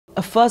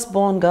A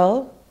firstborn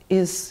girl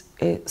is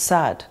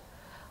sad.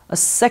 A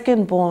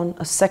second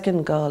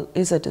girl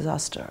is a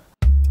disaster.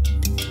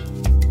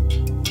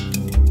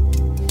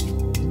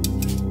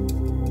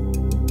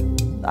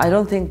 I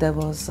don't think there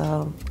was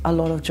a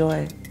lot of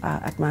joy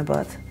at my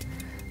birth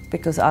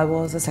because I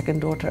was a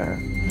second daughter.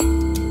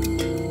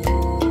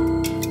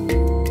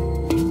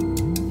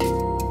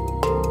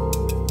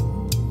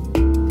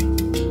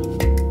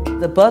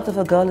 The birth of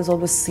a girl is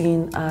always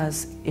seen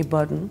as a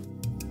burden.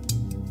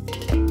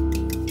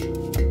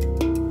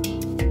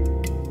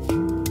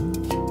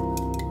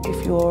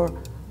 If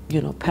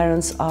your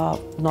parents are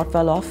not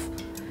well off,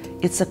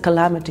 it's a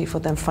calamity for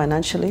them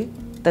financially.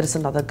 There is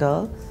another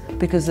girl,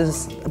 because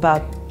this is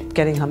about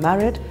getting her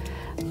married,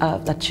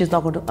 that she's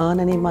not going to earn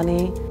any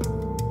money.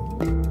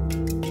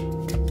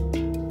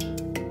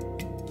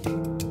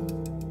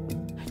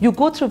 You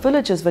go through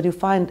villages where you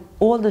find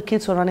all the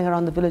kids who are running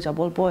around the village are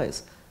all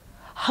boys.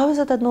 How is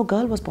it that no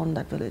girl was born in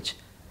that village?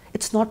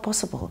 It's not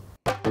possible.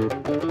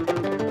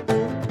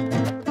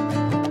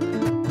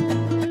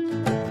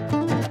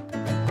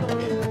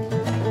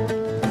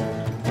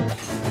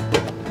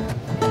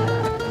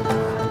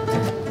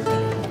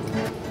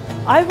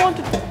 I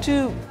wanted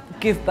to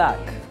give back,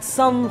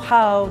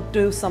 somehow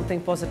do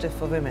something positive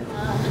for women.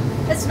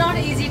 It's not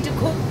easy to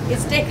cook,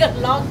 it's taken a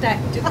long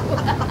time to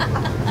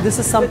cook. This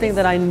is something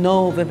that I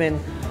know women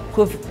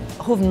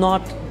who've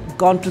not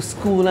gone to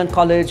school and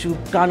college, who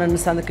can't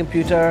understand the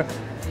computer,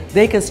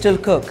 they can still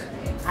cook.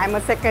 I'm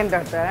a second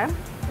daughter,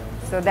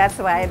 so that's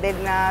why they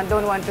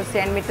don't want to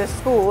send me to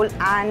school,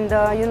 and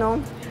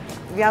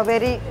we are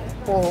very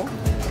poor.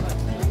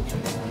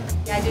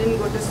 I didn't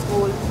go to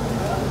school.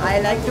 I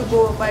like to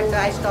go, but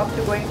I stopped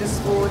going to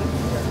school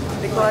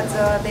because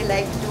they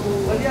like to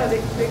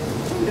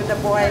send the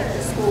boy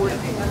to school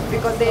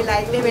because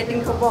they're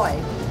waiting for boy.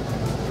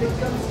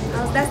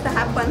 That's the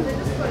happen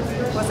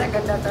for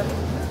second daughter.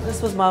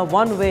 This was my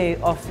one way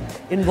of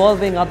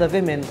involving other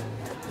women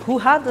who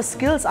had the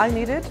skills I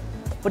needed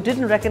but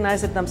didn't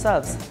recognize it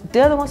themselves.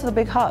 They're the ones with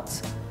the big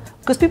hearts.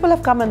 Because people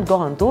have come and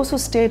gone. Those who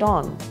stayed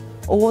on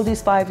all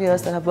these 5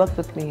 years that have worked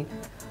with me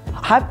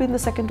have been the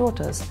second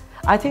daughters.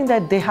 I think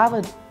that they have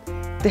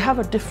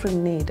a different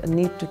need, a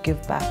need to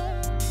give back.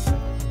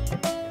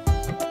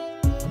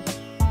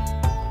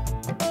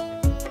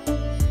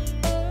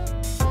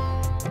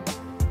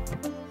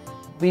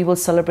 We will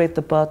celebrate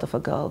the birth of a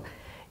girl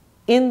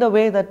in the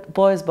way that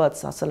boys'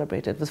 births are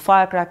celebrated, with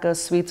firecrackers,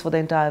 sweets for the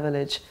entire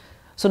village.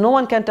 So no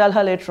one can tell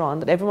her later on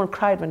that everyone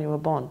cried when you were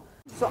born.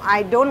 So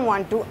I don't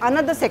want to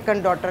another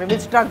second daughter will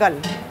struggle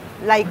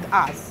like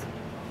us,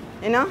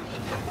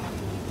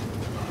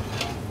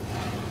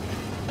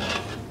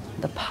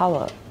 The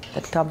power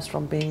that comes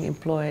from being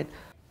employed.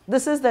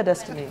 This is their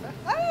destiny.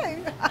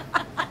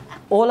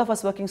 All of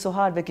us working so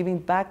hard, we're giving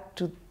back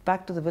to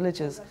the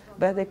villages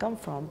where they come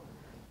from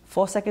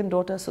for second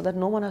daughters so that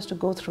no one has to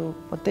go through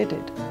what they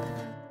did.